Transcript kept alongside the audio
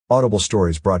Audible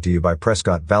Stories brought to you by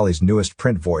Prescott Valley's newest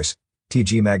print voice,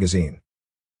 TG Magazine.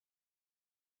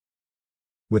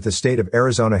 With the state of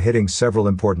Arizona hitting several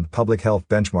important public health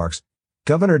benchmarks,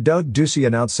 Governor Doug Ducey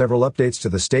announced several updates to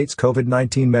the state's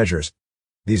COVID-19 measures.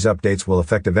 These updates will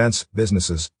affect events,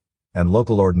 businesses, and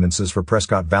local ordinances for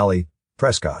Prescott Valley,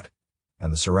 Prescott,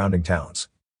 and the surrounding towns.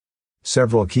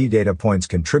 Several key data points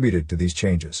contributed to these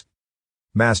changes.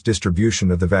 Mass distribution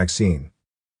of the vaccine.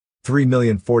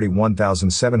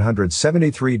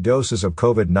 3,041,773 doses of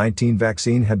COVID-19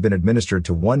 vaccine had been administered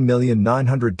to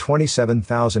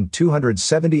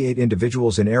 1,927,278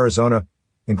 individuals in Arizona,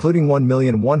 including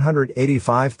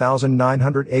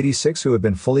 1,185,986 who have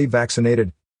been fully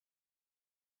vaccinated.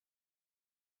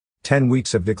 10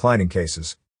 weeks of declining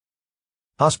cases.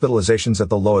 Hospitalizations at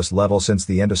the lowest level since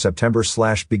the end of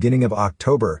September/beginning of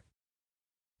October.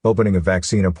 Opening of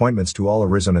vaccine appointments to all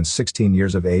Arizonans 16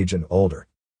 years of age and older.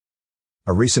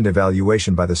 A recent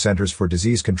evaluation by the Centers for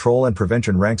Disease Control and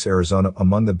Prevention ranks Arizona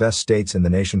among the best states in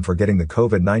the nation for getting the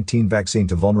COVID-19 vaccine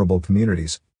to vulnerable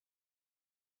communities.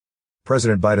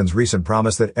 President Biden's recent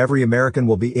promise that every American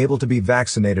will be able to be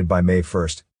vaccinated by May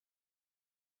 1st.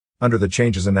 Under the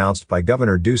changes announced by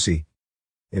Governor Ducey,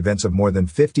 events of more than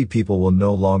 50 people will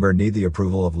no longer need the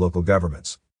approval of local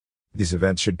governments. These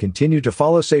events should continue to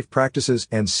follow safe practices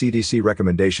and CDC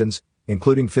recommendations,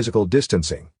 including physical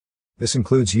distancing. This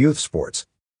includes youth sports.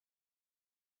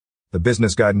 The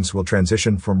business guidance will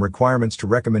transition from requirements to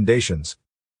recommendations.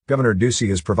 Governor Ducey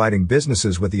is providing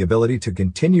businesses with the ability to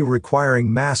continue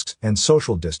requiring masks and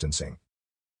social distancing.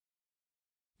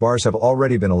 Bars have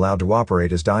already been allowed to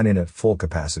operate as dine-in at full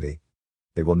capacity.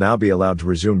 They will now be allowed to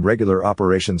resume regular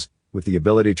operations, with the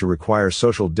ability to require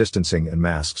social distancing and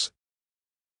masks.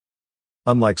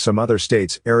 Unlike some other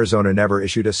states, Arizona never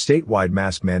issued a statewide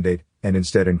mask mandate, and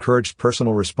instead encouraged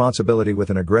personal responsibility with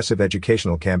an aggressive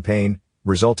educational campaign,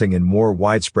 resulting in more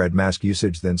widespread mask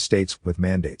usage than states with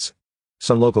mandates.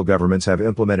 Some local governments have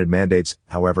implemented mandates,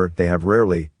 however, they have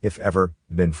rarely, if ever,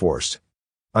 been forced.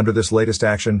 Under this latest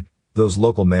action, those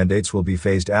local mandates will be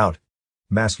phased out.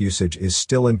 Mask usage is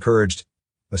still encouraged,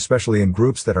 especially in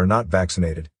groups that are not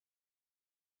vaccinated.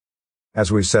 As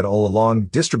we've said all along,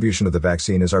 distribution of the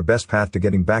vaccine is our best path to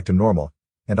getting back to normal,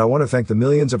 and I want to thank the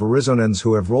millions of Arizonans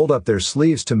who have rolled up their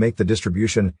sleeves to make the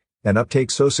distribution and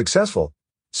uptake so successful,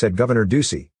 said Governor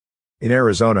Ducey. In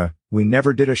Arizona, we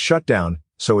never did a shutdown,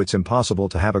 so it's impossible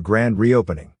to have a grand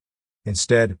reopening.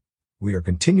 Instead, we are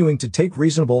continuing to take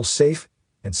reasonable, safe,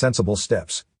 and sensible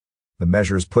steps. The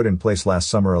measures put in place last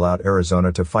summer allowed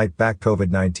Arizona to fight back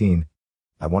COVID-19.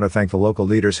 I want to thank the local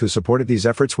leaders who supported these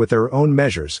efforts with their own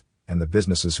measures, and the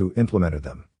businesses who implemented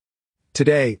them.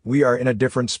 Today, we are in a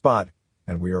different spot,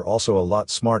 and we are also a lot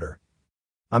smarter.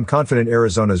 I'm confident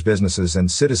Arizona's businesses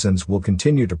and citizens will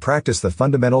continue to practice the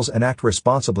fundamentals and act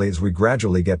responsibly as we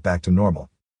gradually get back to normal.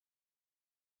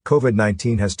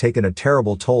 COVID-19 has taken a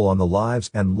terrible toll on the lives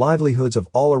and livelihoods of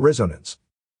all Arizonans.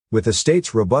 With the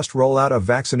state's robust rollout of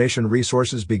vaccination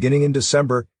resources beginning in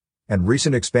December, and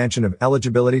recent expansion of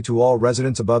eligibility to all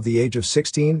residents above the age of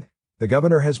 16, the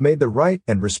governor has made the right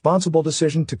and responsible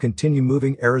decision to continue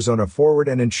moving Arizona forward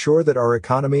and ensure that our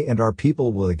economy and our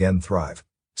people will again thrive,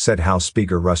 said House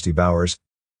Speaker Rusty Bowers.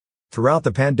 Throughout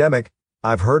the pandemic,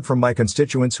 I've heard from my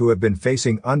constituents who have been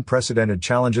facing unprecedented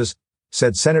challenges,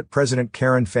 said Senate President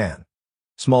Karen Fann.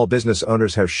 Small business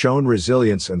owners have shown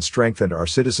resilience and strength, and our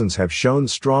citizens have shown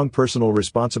strong personal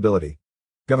responsibility.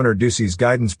 Governor Ducey's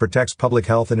guidance protects public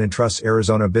health and entrusts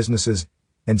Arizona businesses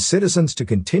and citizens to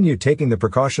continue taking the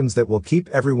precautions that will keep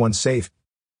everyone safe.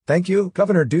 Thank you,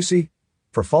 Governor Ducey,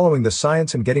 for following the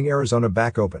science and getting Arizona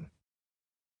back open.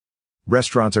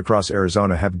 Restaurants across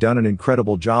Arizona have done an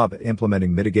incredible job at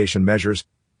implementing mitigation measures,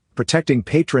 protecting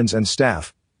patrons and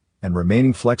staff, and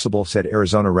remaining flexible, said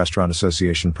Arizona Restaurant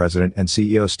Association President and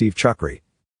CEO Steve Chukri.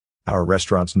 Our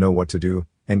restaurants know what to do,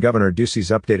 and Governor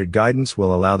Ducey's updated guidance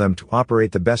will allow them to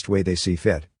operate the best way they see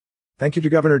fit. Thank you to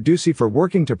Governor Ducey for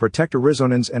working to protect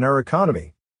Arizonans and our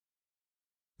economy.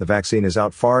 The vaccine is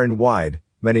out far and wide,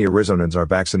 many Arizonans are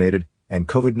vaccinated, and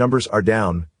COVID numbers are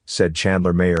down, said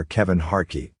Chandler Mayor Kevin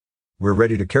Harkey. We're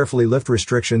ready to carefully lift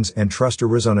restrictions and trust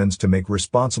Arizonans to make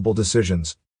responsible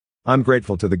decisions. I'm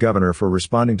grateful to the governor for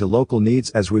responding to local needs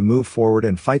as we move forward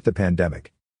and fight the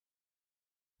pandemic.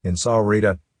 In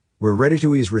Sahuarita, we're ready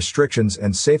to ease restrictions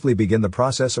and safely begin the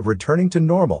process of returning to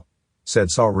normal, said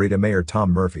Sahuarita Mayor Tom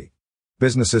Murphy.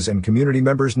 Businesses and community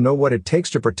members know what it takes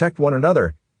to protect one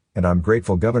another, and I'm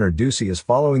grateful Governor Ducey is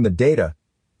following the data,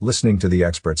 listening to the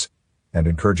experts, and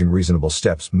encouraging reasonable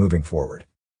steps moving forward.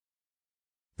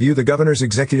 View the governor's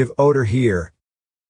executive order here.